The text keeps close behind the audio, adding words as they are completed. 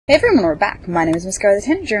Hey everyone, we're back. My name is Miss Scarlet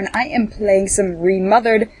Tanager, and I am playing some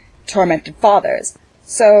Remothered Tormented Fathers.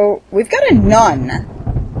 So, we've got a nun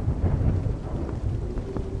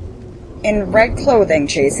in red clothing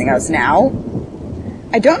chasing us now.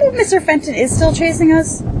 I don't know if Mr. Fenton is still chasing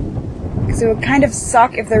us, because it would kind of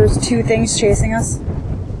suck if there was two things chasing us.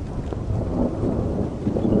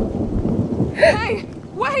 Hey,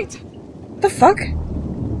 wait! The fuck?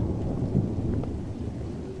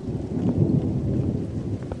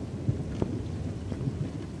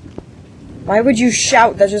 Why would you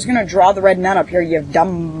shout? That's just gonna draw the red nun up here, you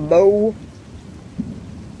dumbo.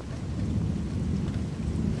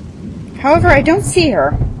 However, I don't see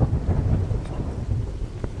her.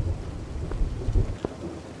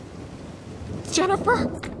 Jennifer!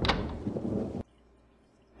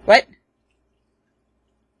 What?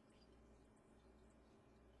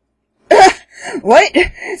 What?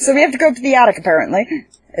 So we have to go up to the attic, apparently,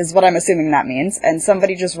 is what I'm assuming that means, and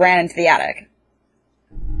somebody just ran into the attic.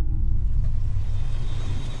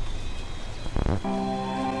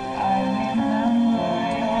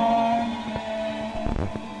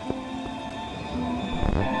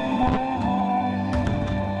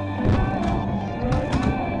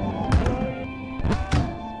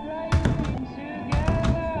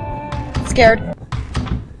 Scared.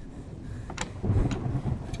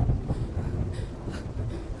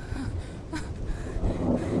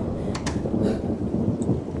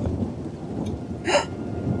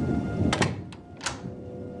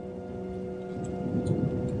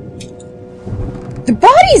 The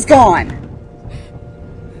body's gone!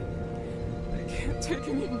 I can't take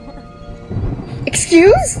anymore.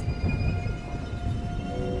 Excuse?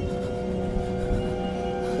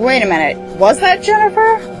 Wait a minute. Was that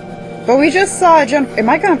Jennifer? But we just saw Jennifer. Am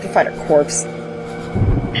I gonna have to fight a corpse?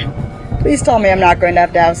 Please tell me I'm not going to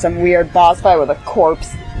have some weird boss fight with a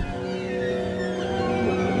corpse.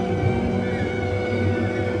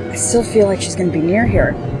 I still feel like she's gonna be near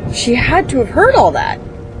here. She had to have heard all that.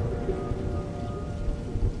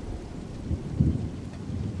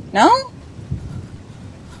 No?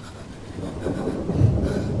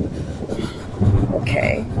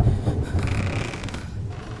 Okay.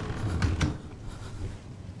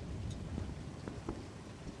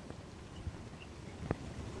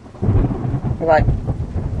 What?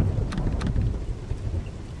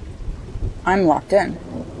 I'm locked in.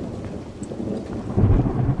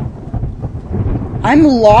 I'm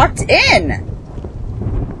locked in!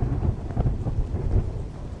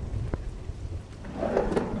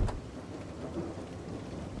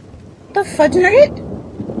 The fudge nugget?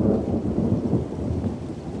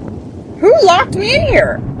 Who locked me in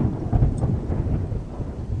here?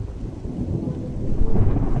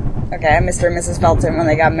 Okay, Mr. and Mrs. Felton when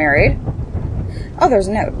they got married. Oh, there's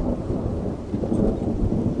a note.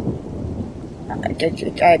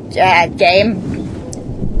 Game.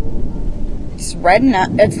 It's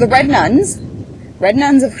It's the Red Nuns. Red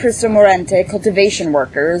Nuns of Cristo Morente, cultivation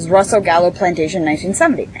workers, Russo Gallo Plantation,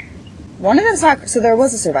 1970. One of them's not. So there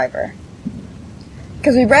was a survivor.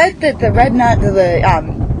 Because we read that the Red Nun,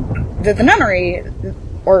 that the nunnery,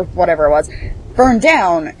 or whatever it was, burned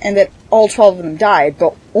down, and that all 12 of them died,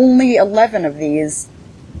 but only 11 of these.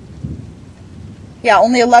 Yeah,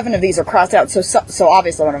 only 11 of these are crossed out, so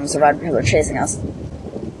obviously one of them survived because they're chasing us.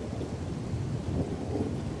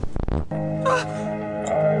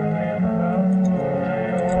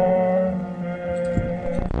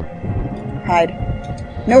 Hide.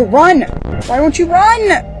 No, run! Why won't you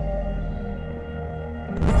run?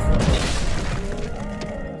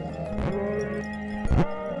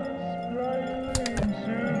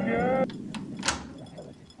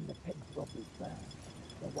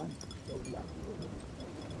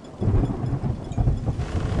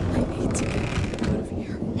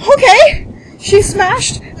 Okay! She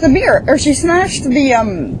smashed the mirror, or she smashed the,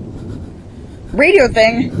 radio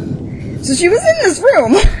thing. So she was in this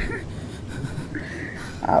room.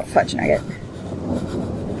 Oh, fudge nugget.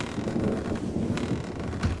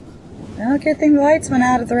 Well, good thing the lights went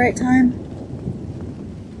out at the right time.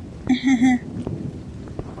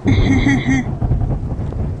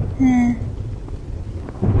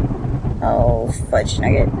 Oh, fudge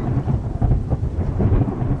nugget.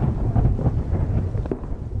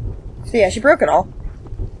 So yeah, she broke it all.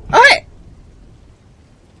 Alright!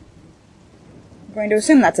 I'm going to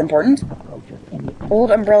assume that's important.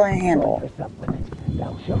 Old umbrella handle.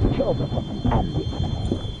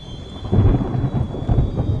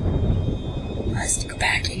 Must go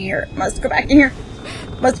back in here. Must go back in here.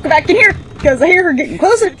 Must go back in here! Because I hear her getting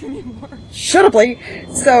closer. Shut up, lady.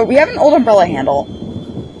 So, we have an old umbrella handle.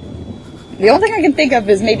 The only thing I can think of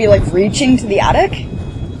is maybe, like, reaching to the attic.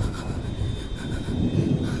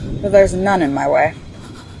 But there's none in my way.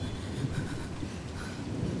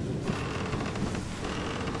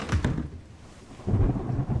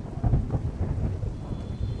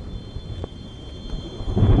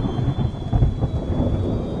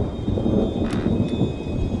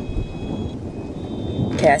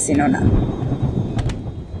 Okay, I see no none.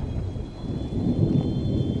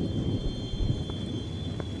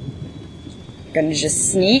 Gonna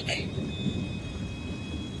just sneak.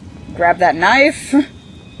 Grab that knife.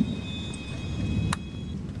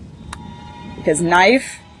 Because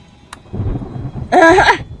knife.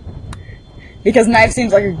 Because knife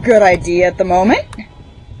seems like a good idea at the moment.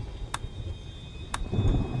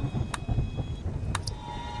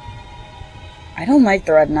 I don't like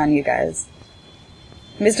the red nun, you guys.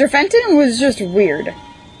 Mr. Fenton was just weird.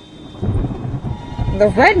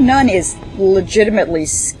 The red nun is legitimately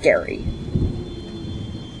scary.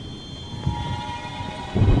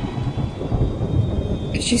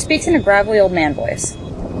 She speaks in a gravelly old man voice.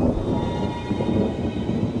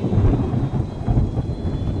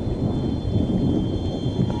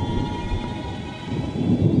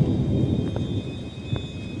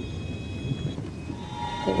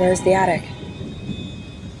 But where's the attic?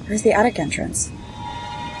 Where's the attic entrance?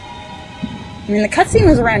 I mean, the cutscene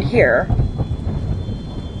was around here. Oh,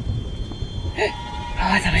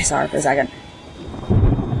 I thought I saw her for a second.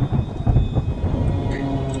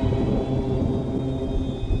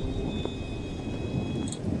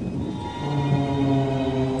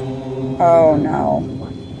 Oh no.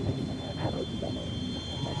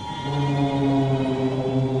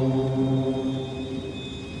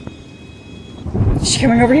 Is she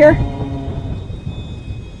coming over here?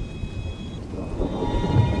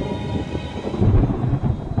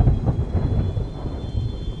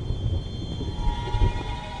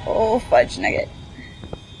 Oh, fudge nugget.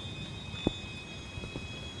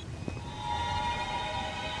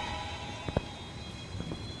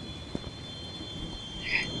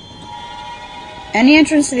 Any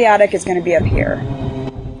entrance to the attic is going to be up here.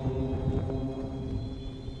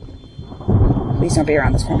 Please don't be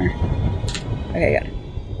around this corner. Okay, good.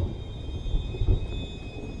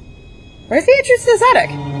 Where's the entrance to this attic?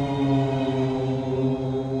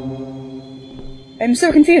 I'm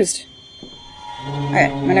so confused. Okay,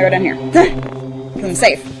 I'm gonna go down here. Because I'm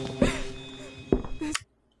safe.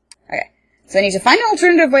 Okay, so I need to find an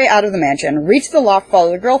alternative way out of the mansion, reach the loft,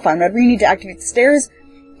 follow the girl, find whatever you need to activate the stairs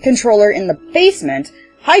controller in the basement,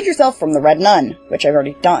 hide yourself from the red nun, which I've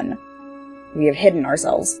already done. We have hidden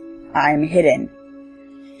ourselves. I'm hidden.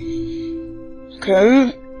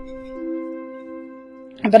 Okay.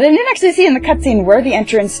 But I didn't actually see in the cutscene where the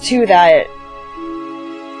entrance to that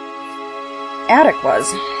attic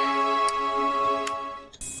was.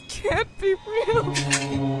 This can't be real.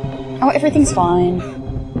 Oh, everything's fine.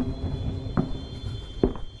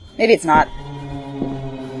 Maybe it's not.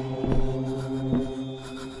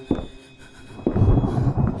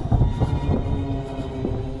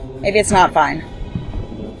 Maybe it's not fine.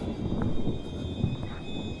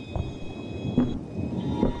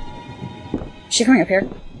 Is she coming up here?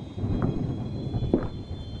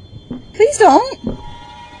 Please don't!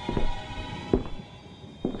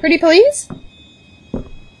 Pretty please?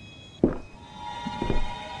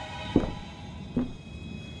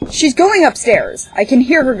 She's going upstairs. I can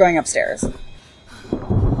hear her going upstairs.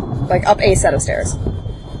 Like, up a set of stairs.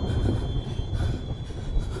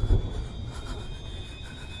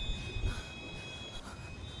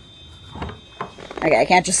 Okay, I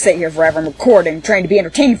can't just sit here forever and recording, trying to be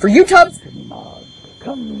entertaining for you tubs!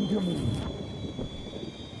 Come to me.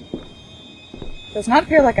 Does not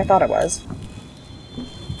appear like I thought it was.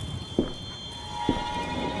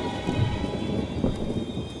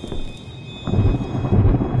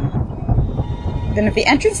 Then if the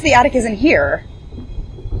entrance to the attic isn't here...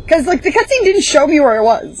 Because, like, the cutscene didn't show me where it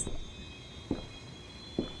was.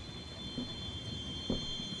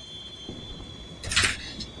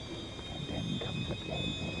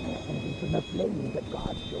 The flame that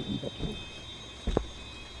God showed me the truth.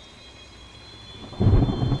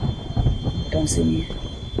 Don't see me.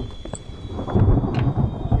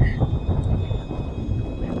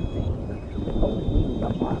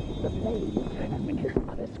 And when his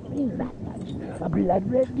mother screamed that much, a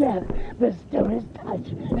blood-red death was still his touch.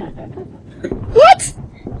 What?!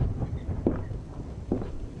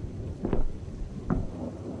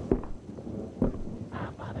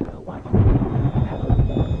 Father, watch me.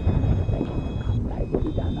 Thy will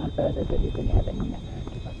be done on earth as it is in heaven.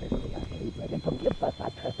 Give us this day our daily bread, and forgive us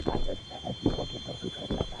our trespasses, as we forgive those who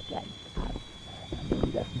trespass against us. And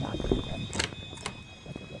lead us not into temptation.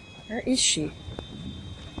 Where is she?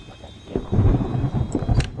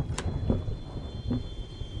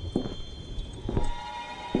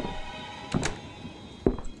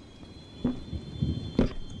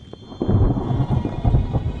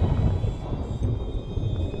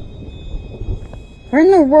 Where in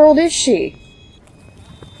the world is she?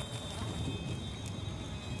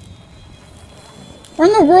 Where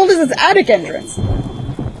in the world is this attic entrance? The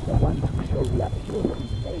one who showed up human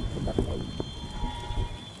face in the face.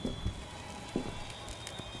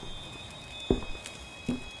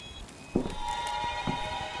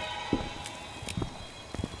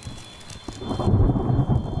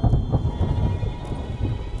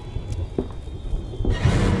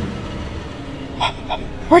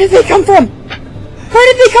 Where did they come from? Where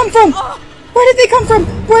did they come from? Where did they come from?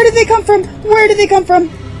 Where did they come from? Where did they come from?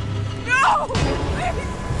 No!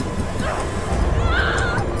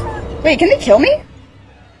 Wait, can they kill me?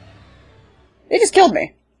 They just killed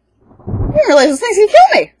me. I didn't realize those things could kill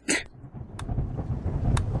me.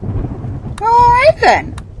 Alright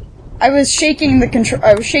then. I was shaking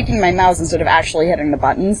my mouse instead of actually hitting the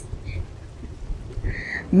buttons.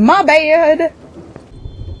 My bad.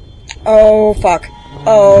 Oh fuck.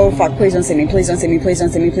 Oh fuck, please don't see me, please don't see me, please don't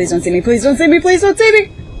see me, please don't see me, please don't see me, please don't see me!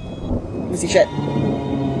 Let me see shit.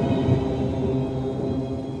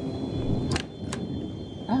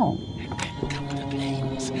 Oh. And then come the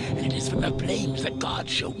flames, and it is from the flames that God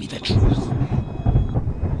showed me the truth.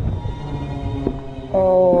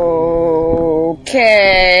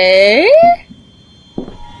 Okay.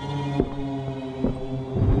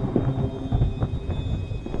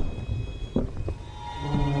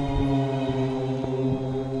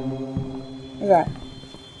 What's that?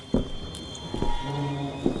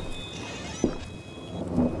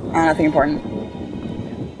 Oh, nothing important.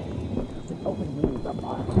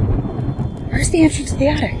 Where's the entrance to the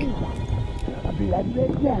attic? A blood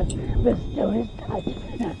red gem, the stone is touched.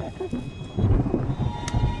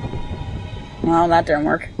 Well, that didn't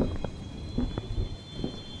work.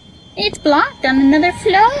 It's blocked on another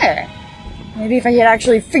floor. Maybe if I could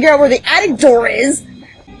actually figure out where the attic door is.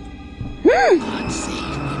 God save me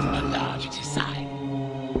from a large design.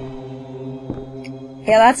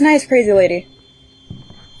 Yeah, that's nice, crazy lady.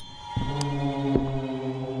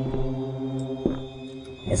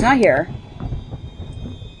 It's not here.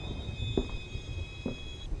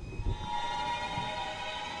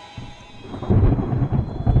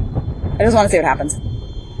 I just want to see what happens.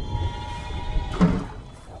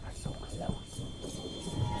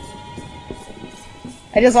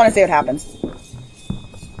 I just want to see what happens.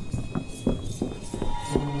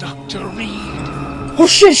 Dr. Reed. Oh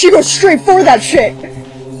shit, she goes straight for that shit!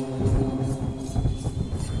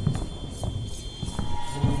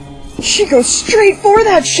 She goes straight for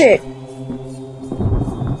that shit!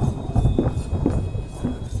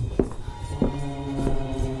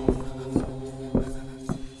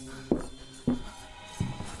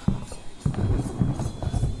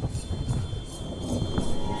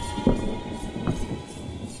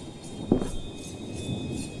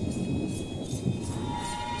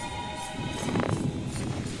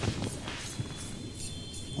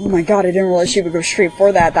 Oh my god, I didn't realize she would go straight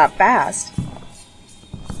for that fast.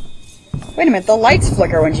 Wait a minute, the lights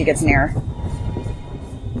flicker when she gets near.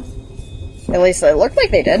 At least it looked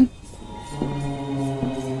like they did.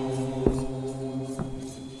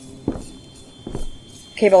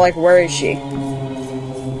 Okay, but like, where is she?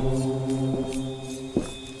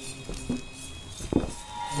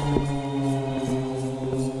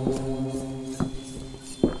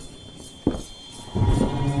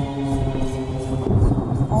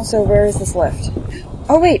 Also, where is this lift?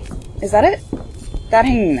 Oh wait, is that it? That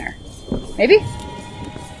hanging there. Maybe?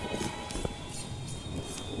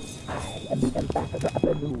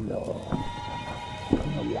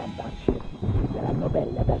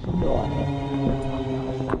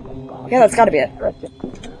 Yeah, that's gotta be it.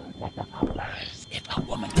 If a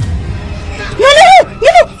woman... No!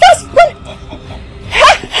 Fast! Run!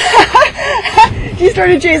 He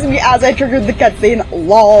started chasing me as I triggered the cutscene.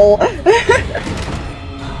 LOL.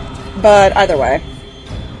 But either way.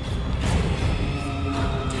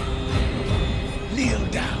 Kneel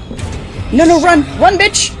down. No, run! Run,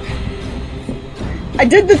 bitch! I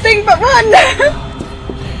did the thing, but run!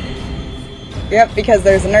 Yep, because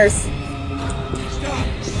there's a nurse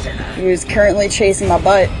who's currently chasing my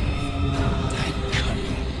butt.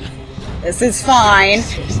 This is fine.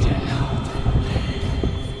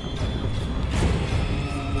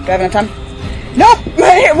 Do I have enough time? Nope!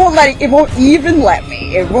 It won't let it won't even let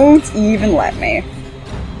me. It won't even let me.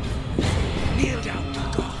 Kneel down to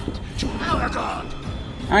God, to our God.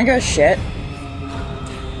 I don't give a shit.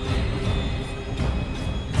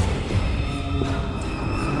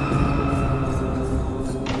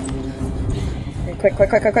 Quick. Woo!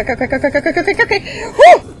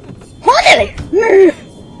 Finally!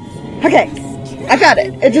 Okay, I got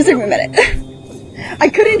it. It just took me a minute. I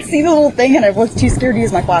couldn't see the little thing and I was too scared to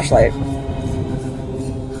use my flashlight.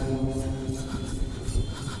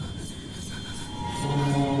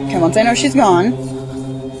 And once I know she's gone,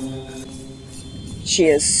 she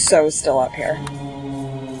is so still up here.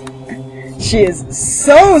 She is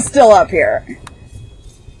so still up here.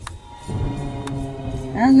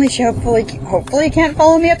 And she hopefully can't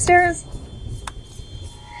follow me upstairs.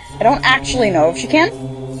 I don't actually know if she can.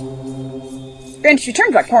 Granted, if she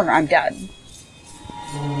turns that corner, I'm dead.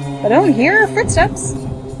 But I don't hear her footsteps,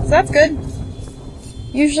 so that's good.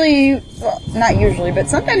 Usually, well, not usually, but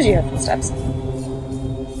sometimes you hear footsteps.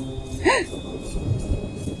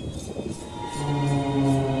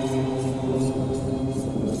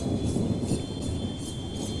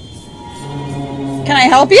 Can I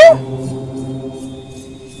help you?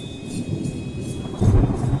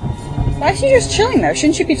 Why is she just chilling there?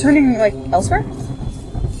 Shouldn't she be turning, like, elsewhere?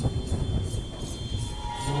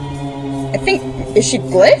 I think... Is she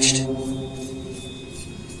glitched?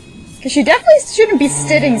 Because she definitely shouldn't be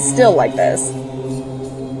sitting still like this.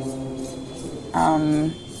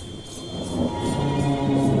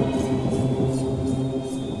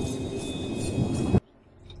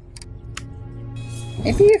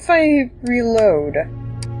 Maybe if I reload.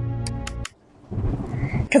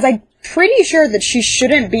 Because I'm pretty sure that she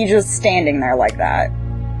shouldn't be just standing there like that.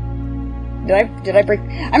 Did I break?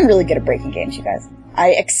 I'm really good at breaking games, you guys. I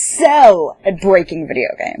excel at breaking video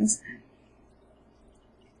games.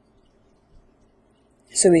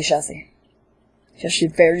 So we shall see. Shall see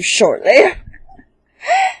very shortly. As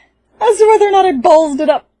to whether or not I ballsed it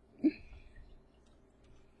up.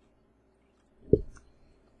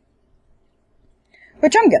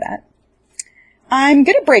 Which I'm good at. I'm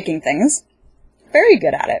good at breaking things. Very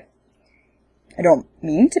good at it. I don't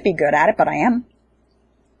mean to be good at it, but I am.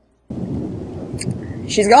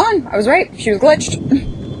 She's gone. I was right. She was glitched.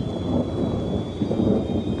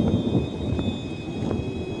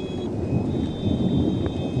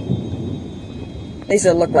 At least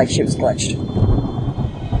it looked like she was glitched.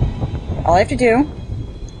 All I have to do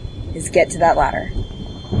is get to that ladder.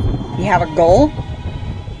 You have a goal.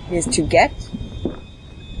 It is to get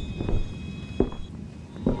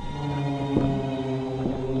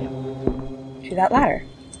to that ladder.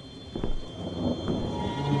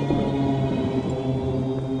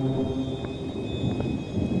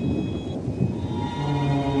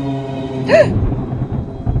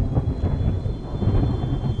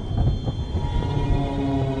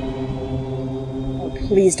 Oh,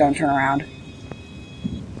 please don't turn around.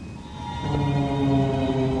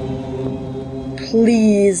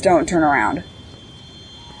 Please don't turn around.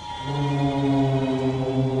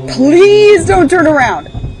 Please don't turn around.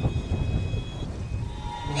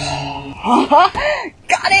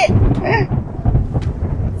 Got it!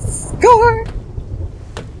 Score!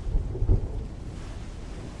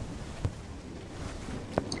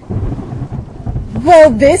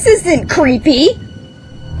 Well, this isn't creepy.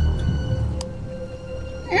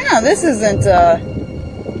 Yeah, this isn't,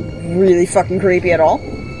 really fucking creepy at all.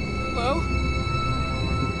 Hello?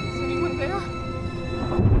 Is anyone there?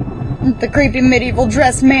 The creepy medieval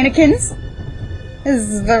dress mannequins. This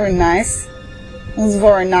is very nice. This is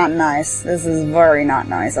very not nice. This is very not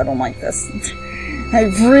nice. I don't like this.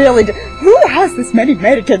 I really do. Who has this many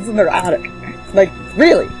mannequins in their attic? Like,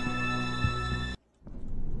 really?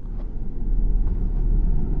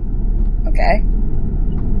 Okay.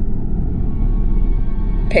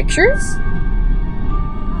 Pictures?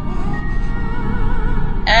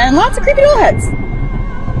 And lots of creepy doll heads.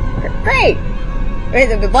 Great! Wait,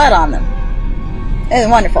 there's blood on them. It's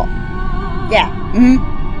wonderful. Yeah.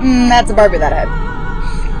 That's a Barbie that head.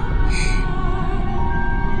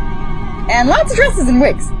 And lots of dresses and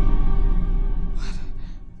wigs.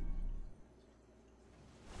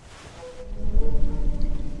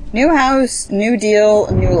 New house, new deal,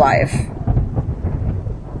 new life.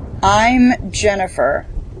 I'm Jennifer.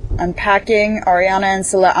 Unpacking Ariana and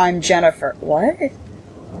Celeste. I'm Jennifer. What?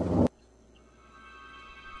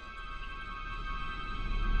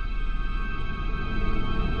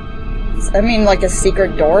 I mean, like a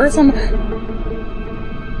secret door or something?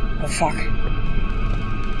 Oh, fuck.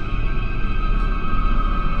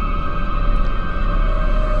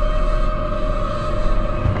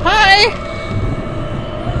 Hi!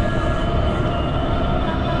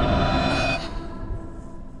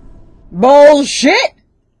 Bullshit!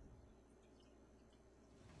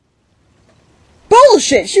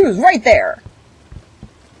 Bullshit! She was right there!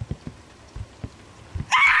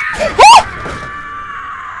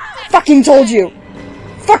 Fucking told you!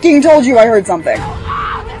 Fucking told you I heard something!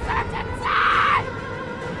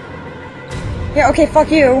 Yeah, okay, fuck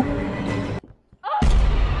you.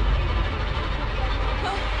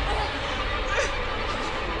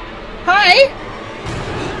 Hi!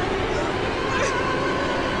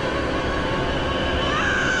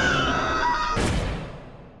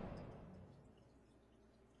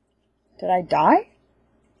 Did I die?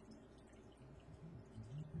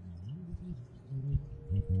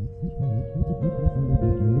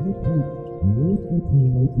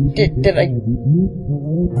 Did I?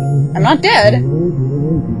 I'm not dead.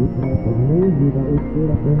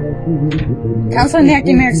 Council and the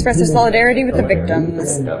acting mayor express their solidarity with the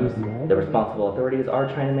victims. The responsible authorities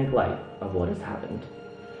are trying to make light of what has happened.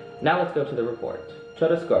 Now let's go to the report.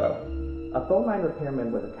 Choroscoro. A phone line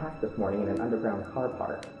repairman was attacked this morning in an underground car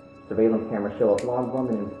park. Surveillance cameras show a blonde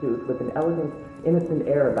woman in suit with an elegant, innocent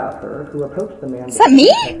air about her who approached the man with the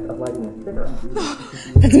pretext of lighting a cigarette.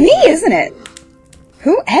 That's me, isn't it?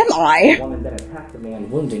 Who am I? The woman then attacked the man,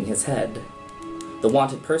 wounding his head. The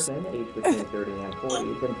wanted person, aged between 30 and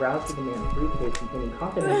 40, then browsed through the man's briefcase containing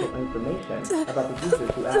confidential information about the users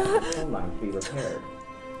who asked for the phone line to be repaired.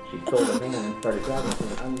 She stole the van and started driving to an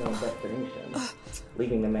unknown destination,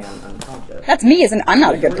 leaving the man unconscious. That's me, isn't I'm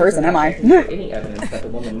not a good person, am I? Any evidence that the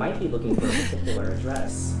woman might be looking for a particular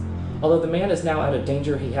address. Although the man is now out of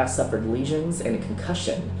danger, he has suffered lesions and a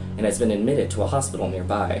concussion and has been admitted to a hospital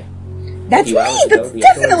nearby. That's me! That's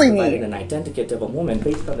definitely me! Provided an identikit of a woman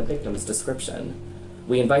based on the victim's description.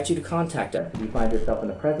 We invite you to contact us if you find yourself in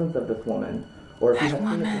the presence of this woman, or if you have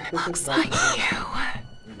seen a suspicious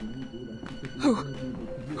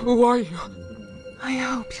Who are you? I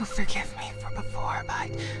hope you'll forgive me for before,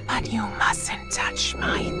 but you mustn't touch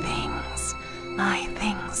my things. My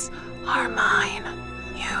things are mine.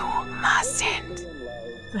 You mustn't.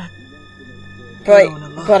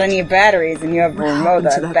 But I need batteries, and you have a remote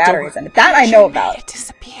that has batteries in it. That I know about.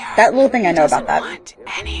 That little thing I know about that. Want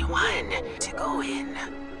anyone to go in.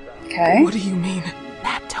 Okay. What do you mean?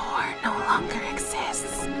 That door no longer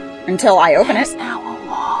exists. Until I open There's it. now a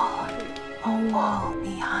wall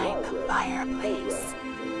behind the fireplace.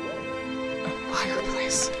 A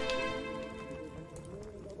fireplace?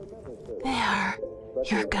 There,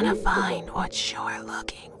 you're gonna find what you're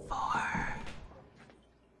looking for.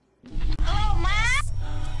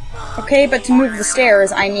 Okay, but to move the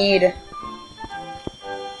stairs, I need...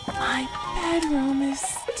 My bedroom is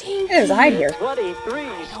stinky. There's a hide here. I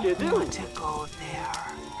don't want to go there.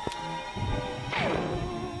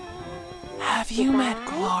 Have you met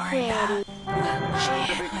Gloria?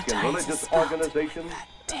 She hypnotizes organization.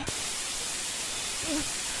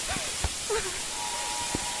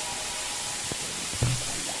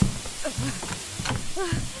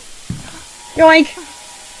 Yoink!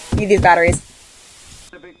 Need these batteries.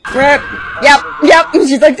 Rip! Yep!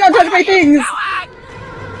 She's like, don't touch my things!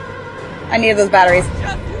 I need those batteries.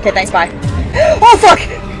 Okay, thanks, bye. Oh, fuck!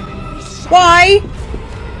 Why?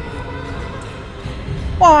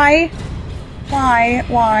 Why?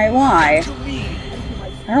 Why?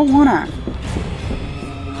 I don't wanna.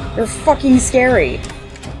 They're fucking scary.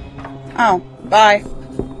 Oh, bye.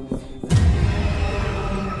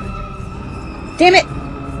 Damn it!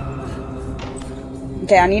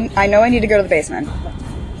 Okay, I know I need to go to the basement.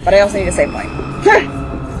 But I also need a save point.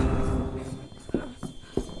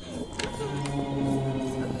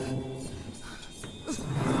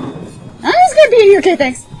 I'm just gonna be in here, okay,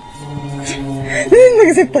 thanks. This seems like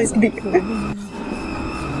a safe place to be.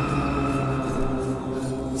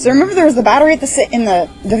 So remember there was the battery at the thing that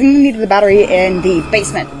needed the battery in the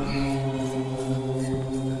basement.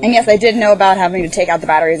 And yes, I did know about having to take out the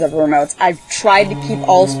batteries of the remotes. I've tried to keep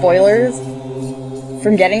all spoilers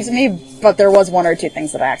from getting to me, but there was one or two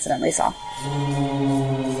things that I accidentally saw.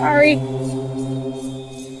 Sorry.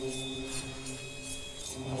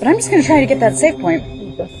 But I'm just gonna try to get that save point.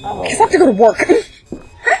 Because I have to go to work.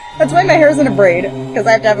 That's why my hair's in a braid. Because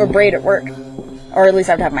I have to have a braid at work. Or at least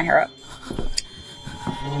I have to have my hair up.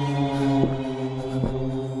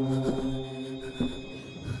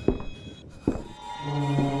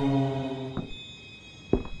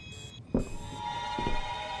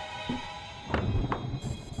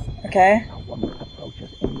 Okay. A woman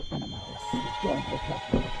approaches any animal, joins the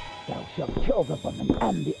cluster. Thou shalt kill the woman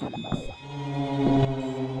and the animal.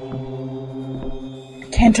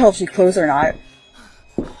 Can't tell if she's close or not.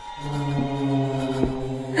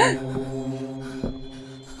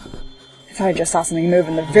 I thought I just saw something move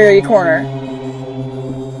in the very corner.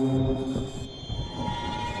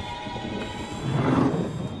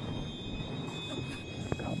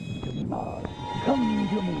 Come to me, Mars. Come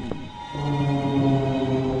to me.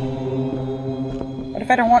 What if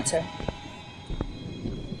I don't want to?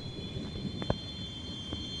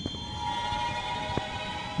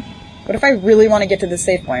 What if I really want to get to the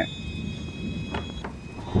save point?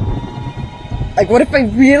 Like, what if I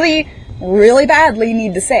really, really badly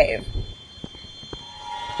need to save?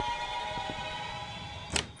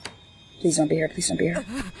 Please don't be here, please don't be here.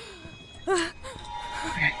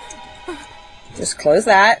 Okay. Just close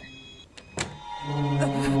that.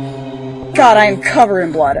 God, I am covered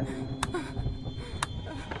in blood.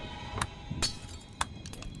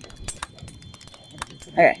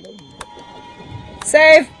 Okay.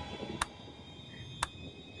 Save!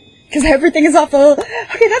 Because everything is awful.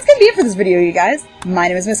 Okay, that's gonna be it for this video, you guys. My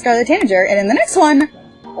name is Miss Scarlet Tanager, and in the next one,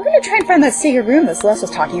 we're gonna try and find that secret room that Celeste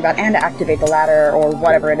was talking about and activate the ladder or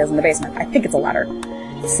whatever it is in the basement. I think it's a ladder.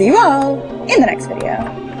 See you all in the next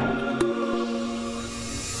video.